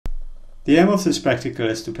The aim of this practical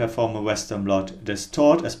is to perform a Western blot. It is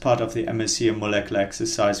taught as part of the MSc in Molecular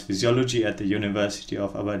Exercise Physiology at the University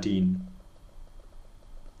of Aberdeen.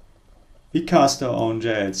 We cast our own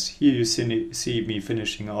gels. Here you see me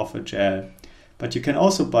finishing off a gel, but you can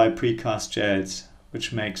also buy pre-cast gels,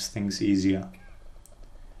 which makes things easier.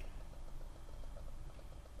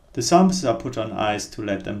 The samples are put on ice to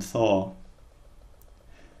let them thaw.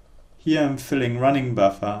 Here I'm filling running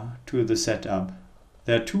buffer to the setup.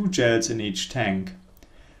 There are 2 gels in each tank.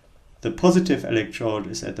 The positive electrode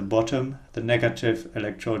is at the bottom, the negative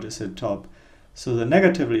electrode is at the top. So the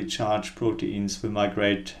negatively charged proteins will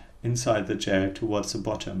migrate inside the gel towards the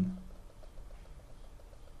bottom.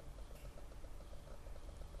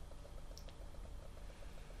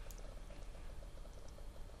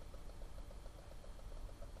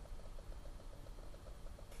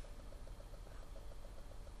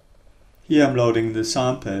 Here I'm loading the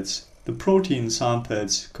samples. The protein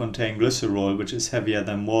samples contain glycerol, which is heavier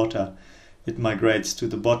than water. It migrates to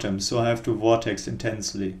the bottom, so I have to vortex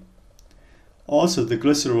intensely. Also, the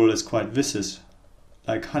glycerol is quite viscous,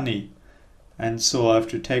 like honey, and so I have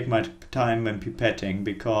to take my time when pipetting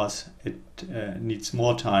because it needs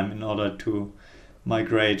more time in order to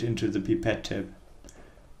migrate into the pipette tip.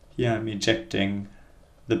 Here I'm ejecting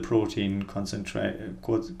the protein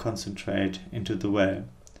concentrate into the well.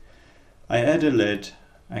 I add a lid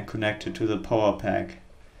and connect it to the power pack,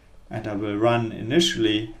 and I will run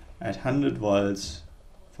initially at 100 volts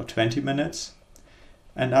for 20 minutes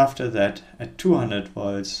and after that at 200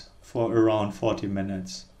 volts for around 40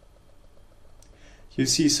 minutes. You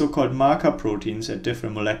see so-called marker proteins at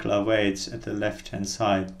different molecular weights at the left hand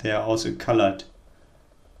side. They are also colored.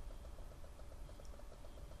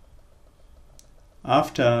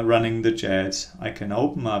 After running the gels, I can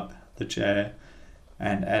open up the gel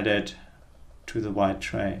and add it to the white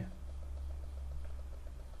tray.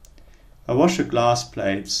 I wash the glass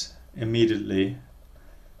plates immediately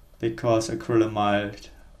because acrylamide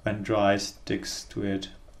when dry sticks to it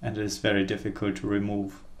and it is very difficult to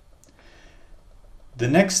remove. The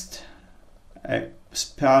next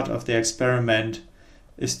part of the experiment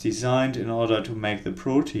is designed in order to make the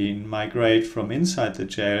protein migrate from inside the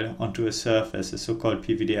gel onto a surface, a so-called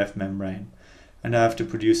PVDF membrane, and I have to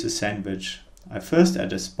produce a sandwich. I first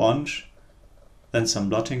add a sponge, then some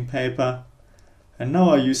blotting paper, and now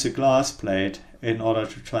I use a glass plate in order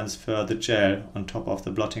to transfer the gel on top of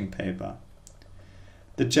the blotting paper.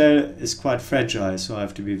 The gel is quite fragile, so I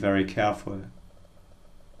have to be very careful.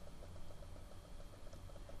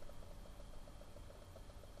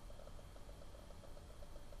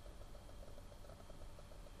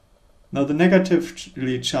 Now the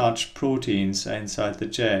negatively charged proteins are inside the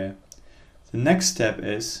gel. The next step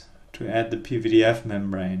is to add the PVDF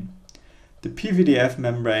membrane. The PVDF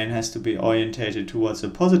membrane has to be orientated towards a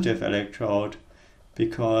positive electrode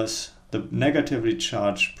because the negatively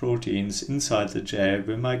charged proteins inside the gel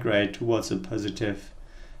will migrate towards a positive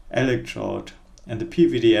electrode, and the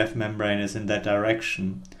PVDF membrane is in that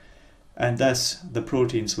direction, and thus the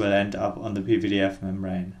proteins will end up on the PVDF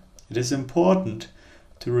membrane. It is important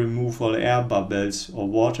to remove all air bubbles or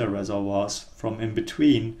water reservoirs from in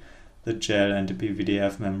between the gel and the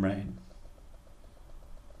PVDF membrane.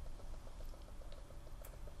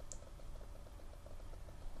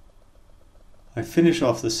 I finish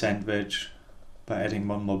off the sandwich by adding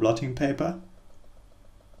one more blotting paper.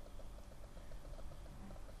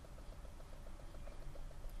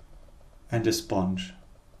 And a sponge.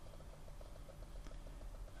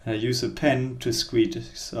 And I use a pen to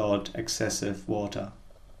squeeze out excessive water.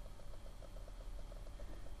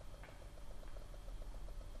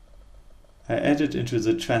 I add it into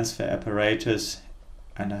the transfer apparatus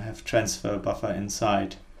and I have transfer buffer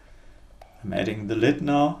inside. I'm adding the lid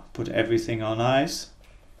now, put everything on ice,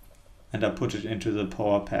 and I put it into the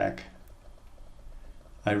power pack.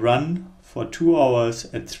 I run for 2 hours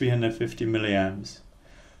at 350 milliamps.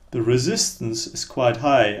 The resistance is quite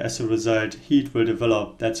high, as a result heat will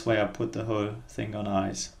develop, that's why I put the whole thing on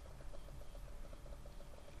ice.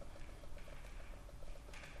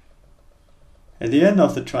 At the end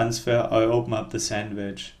of the transfer I open up the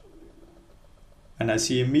sandwich and I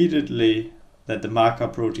see immediately that the marker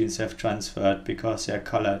proteins have transferred because they are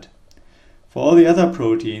colored. For all the other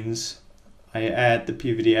proteins, I add the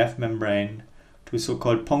PVDF membrane to a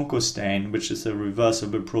so-called Ponko stain, which is a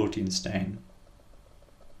reversible protein stain.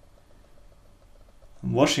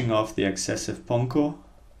 I'm washing off the excessive Ponko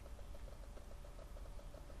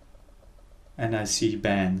and I see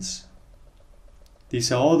bands.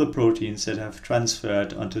 These are all the proteins that have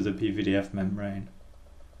transferred onto the PVDF membrane.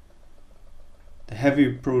 The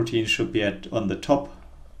heavy protein should be on the top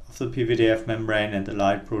of the PVDF membrane and the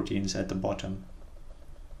light proteins at the bottom.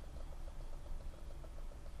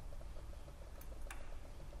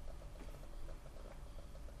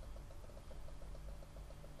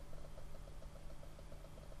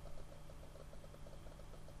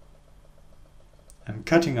 I'm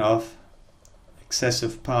cutting off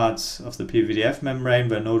excessive parts of the PVDF membrane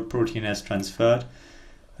where no protein has transferred,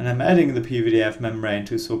 and I'm adding the PVDF membrane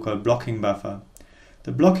to a so-called blocking buffer.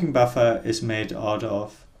 The blocking buffer is made out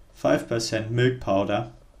of 5% milk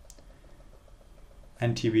powder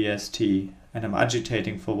and TBST, and I'm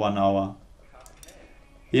agitating for 1 hour.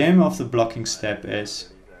 The aim of the blocking step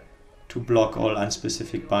is to block all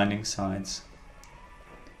unspecific binding sites.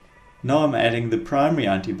 Now I'm adding the primary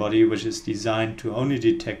antibody, which is designed to only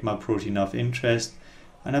detect my protein of interest,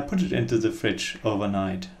 and I put it into the fridge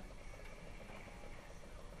overnight.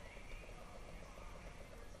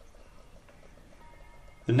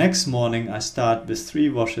 The next morning I start with 3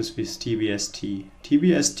 washes with TBST.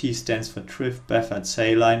 TBST stands for Triff Beffert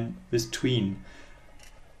saline with tween.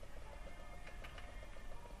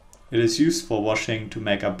 It is used for washing to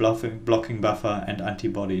make a blocking buffer and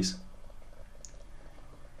antibodies.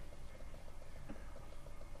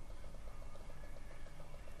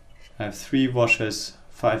 I have 3 washes,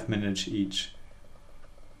 5 minutes each.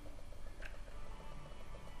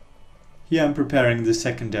 Here I'm preparing the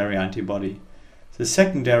secondary antibody. The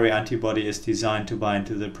secondary antibody is designed to bind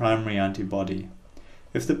to the primary antibody.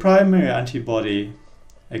 If the primary antibody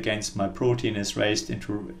against my protein is raised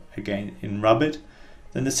in rabbit,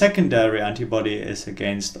 then the secondary antibody is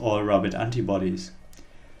against all rabbit antibodies.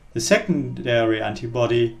 The secondary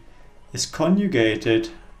antibody is conjugated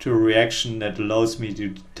to a reaction that allows me to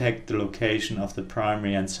detect the location of the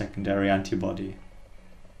primary and secondary antibody.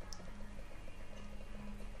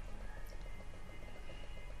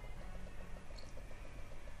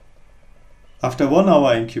 After 1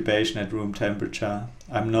 hour incubation at room temperature,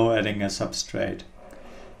 I'm now adding a substrate.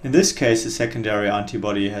 In this case, the secondary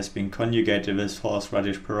antibody has been conjugated with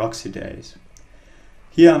horseradish peroxidase.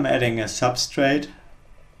 Here I'm adding a substrate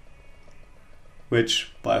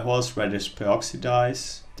which, by horseradish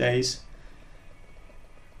peroxidase,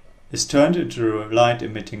 is turned into a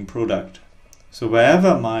light-emitting product. So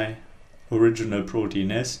wherever my original protein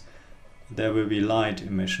is, there will be light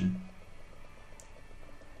emission.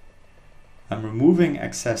 I'm removing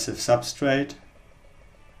excessive substrate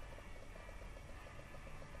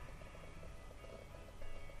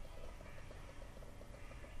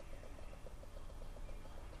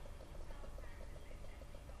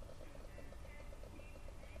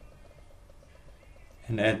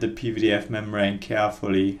and add the PVDF membrane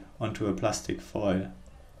carefully onto a plastic foil.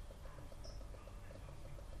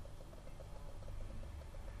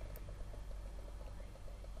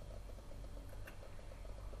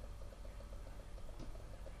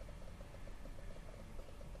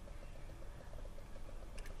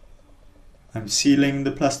 I'm sealing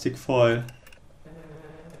the plastic foil,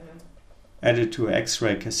 add it to an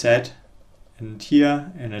X-ray cassette, and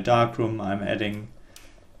here in a darkroom I'm adding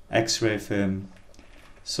X-ray film.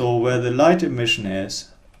 So where the light emission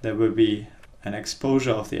is, there will be an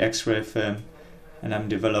exposure of the X-ray film, and I'm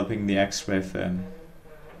developing the X-ray film.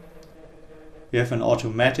 We have an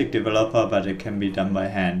automatic developer, but it can be done by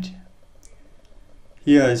hand.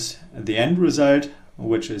 Here is the end result,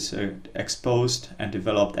 which is exposed and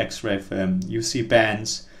developed X-ray film. You see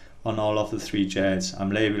bands on all of the 3 gels.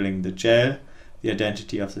 I'm labeling the gel, the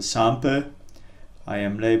identity of the sample. I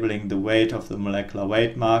am labeling the weight of the molecular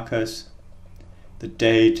weight markers, the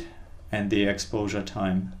date, and the exposure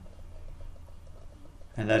time.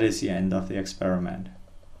 And that is the end of the experiment.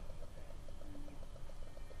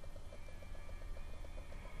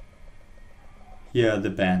 Here are the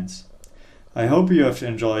bands. I hope you have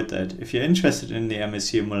enjoyed that. If you're interested in the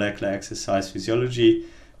MSc in Molecular Exercise Physiology,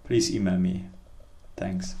 please email me.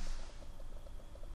 Thanks.